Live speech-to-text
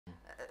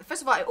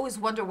first of all, I always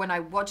wonder when I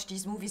watch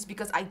these movies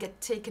because I get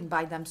taken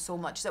by them so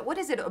much. So what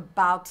is it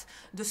about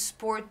the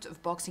sport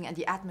of boxing and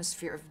the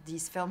atmosphere of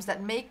these films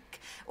that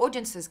make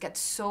audiences get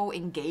so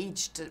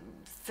engaged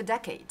for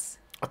decades?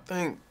 I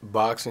think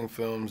boxing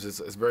films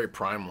it's very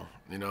primal.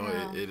 You know,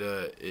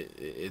 Yeah.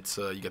 it's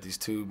you got these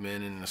two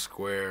men in a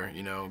square,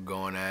 you know,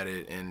 going at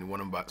it, and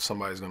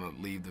somebody's gonna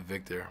leave the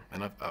victor.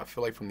 And I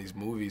feel like from these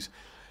movies,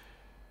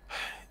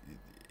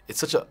 it's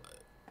such a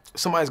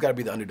somebody's got to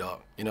be the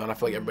underdog, you know, and I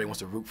feel like everybody wants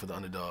to root for the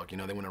underdog. You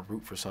know, they want to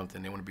root for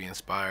something. They want to be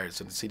inspired.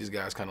 So to see these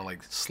guys kind of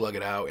like slug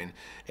it out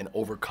and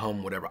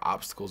overcome whatever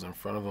obstacles in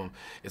front of them,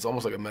 it's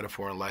almost like a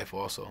metaphor in life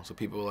also. So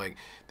people like,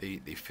 they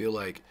feel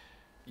like,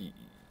 you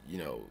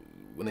know,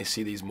 when they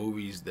see these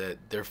movies that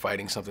they're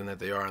fighting something that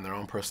they are in their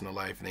own personal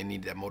life, and they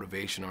need that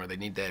motivation, or they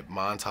need that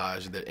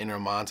montage, that inner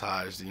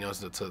montage, you know,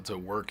 to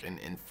work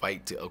and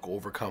fight to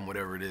overcome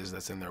whatever it is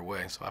that's in their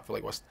way. So I feel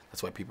like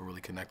that's why people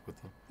really connect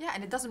with them. Yeah,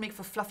 and it doesn't make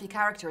for fluffy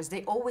characters.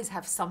 They always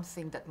have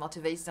something that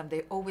motivates them.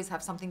 They always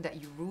have something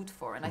that you root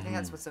for, and I think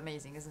that's what's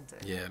amazing, isn't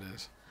it? Yeah, it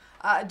is.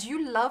 Do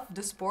you love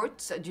the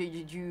sport? Have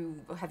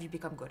you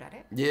become good at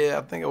it? Yeah,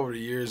 I think over the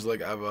years,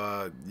 like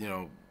I've, you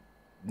know,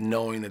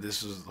 knowing that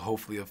this was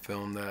hopefully a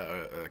film that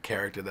a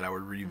character that I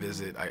would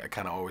revisit, I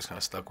kind of always kind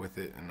of stuck with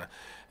it,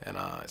 and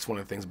it's one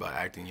of the things about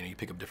acting. You know, you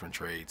pick up different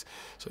trades.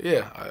 So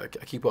yeah, I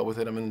keep up with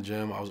it. I'm in the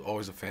gym. I was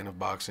always a fan of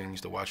boxing.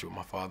 Used to watch it with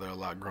my father a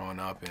lot growing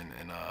up,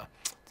 and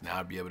now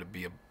I'd be able to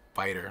be a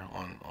fighter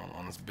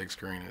on this big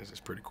screen is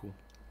pretty cool.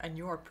 And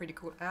you are pretty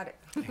cool at it.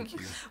 Thank you.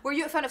 Were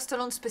you a fan of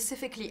Stallone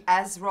specifically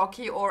as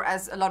Rocky, or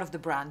as a lot of the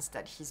brands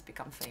that he's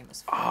become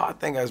famous for? I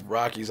think as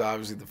Rocky's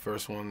obviously the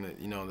first one that,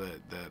 you know,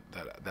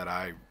 that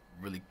I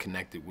really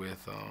connected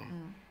with.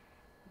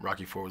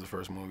 Rocky IV was the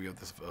first movie of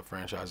this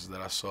franchises that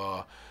I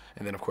saw,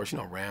 and then of course, you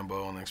know,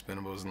 Rambo and the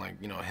Expendables, and like,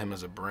 you know, him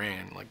as a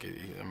brand, like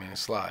I mean,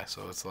 it's Sly,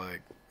 so it's like,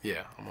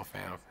 yeah, I'm a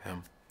fan of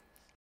him.